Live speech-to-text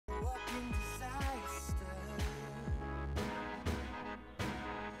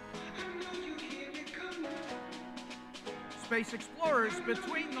Space Explorers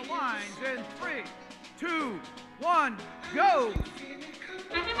between the lines in 3, 2, 1, go!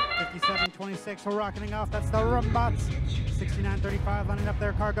 57-26, we're rocketing off. That's the Robots. 69-35 lining up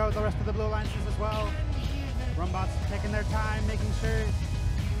their cargo. The rest of the blue alliances as well. Robots taking their time, making sure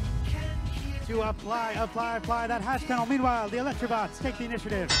to apply that hatch panel. Meanwhile, the Electrobots take the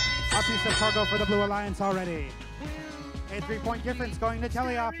initiative. A piece of cargo for the Blue Alliance already. A 3-point difference going to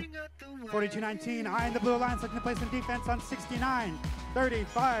Teleop. 42-19, eyeing the Blue Alliance, looking to play some defense on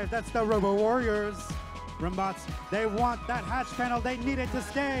 69-35. That's the Robo Warriors. Robots, they want that hatch panel. They need it to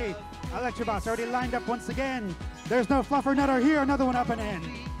stay. Electrobots already lined up once again. There's no fluffer nutter here. Another one up and in.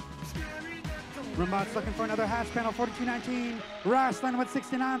 Robots looking for another hatch panel. 42-19. Wrestling with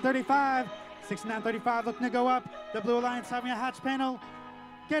 69-35. 69-35 looking to go up. The Blue Alliance having a hatch panel,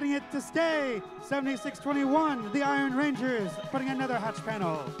 getting it to stay. 76-21. The Iron Rangers putting another hatch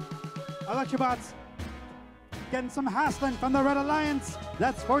panel. Electrobots getting some hassling from the Red Alliance.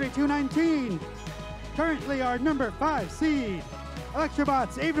 That's 42-19. Currently our number 5 seed.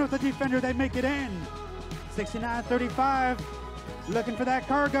 Electrobots, even with the defender, they make it in. 69-35. Looking for that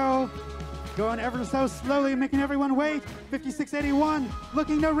cargo. Going ever so slowly, making everyone wait. 56-81,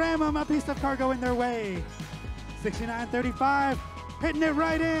 looking to ram them, a piece of cargo in their way. 69-35, hitting it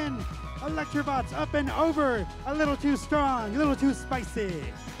right in. Electrobots up and over, a little too strong, a little too spicy.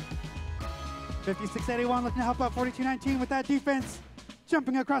 56-81 looking to help out 42-19 with that defense.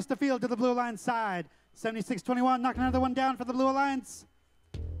 Jumping across the field to the Blue Alliance side. 76-21, knocking another one down for the Blue Alliance.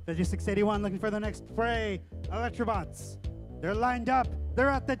 56-81 looking for the next fray. Electrobots, they're lined up, they're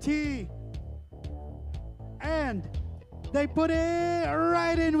at the tee. And they put it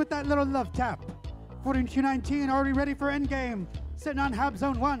right in with that little love tap. 42-19 already ready for endgame. Sitting on Hab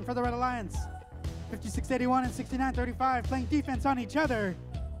Zone 1 for the Red Alliance. 56-81 and 69-35 playing defense on each other.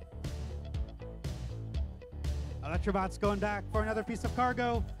 Electrobots going back for another piece of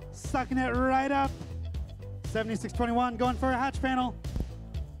cargo. Sucking it right up. 76-21 going for a hatch panel.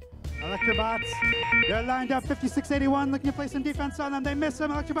 Electrobots, they're lined up. 56-81 looking to play some defense on them. They miss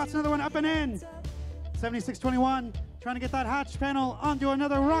them. Electrobots another one up and in. 76-21, trying to get that hatch panel onto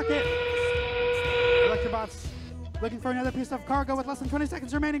another rocket. Electrobots looking for another piece of cargo with less than 20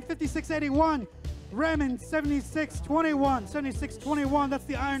 seconds remaining. 56-81, ramming 76-21. 76-21, that's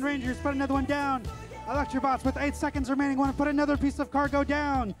the Iron Rangers, put another one down. Electrobots with 8 seconds remaining want to put another piece of cargo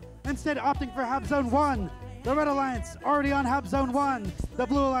down. Instead opting for Hab Zone 1. The Red Alliance already on Hab Zone 1. The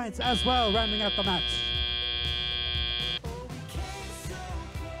Blue Alliance as well, rounding out the match.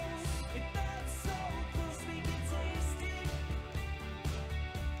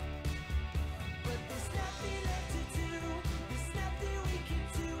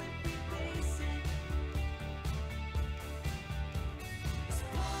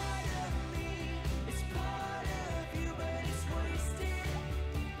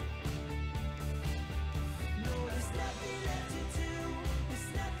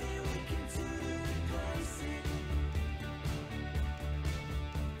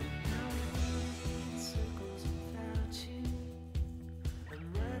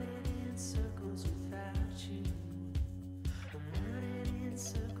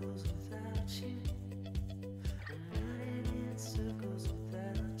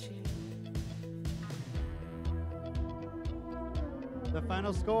 The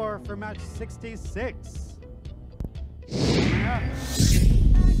final score for match 66. Yeah.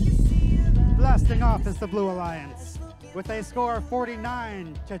 Blasting off is the Blue Alliance with a score of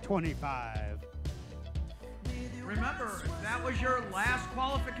 49-25. Remember, if that was your last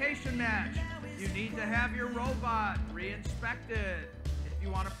qualification match, you need to have your robot re-inspected if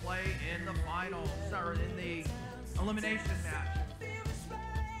you want to play in the finals or in the elimination match.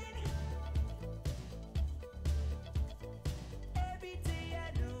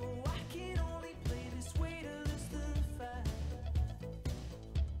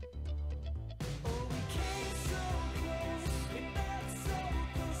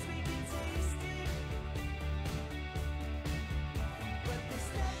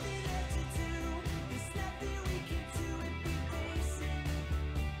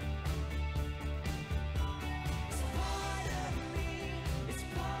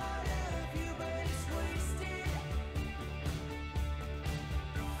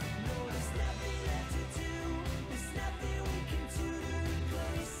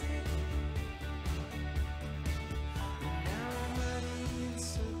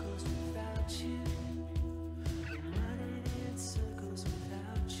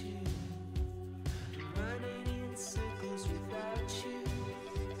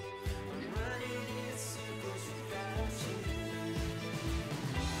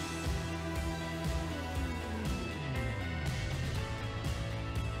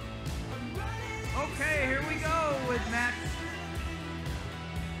 with match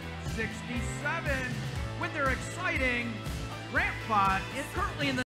 67 with their exciting ramp bot, currently in the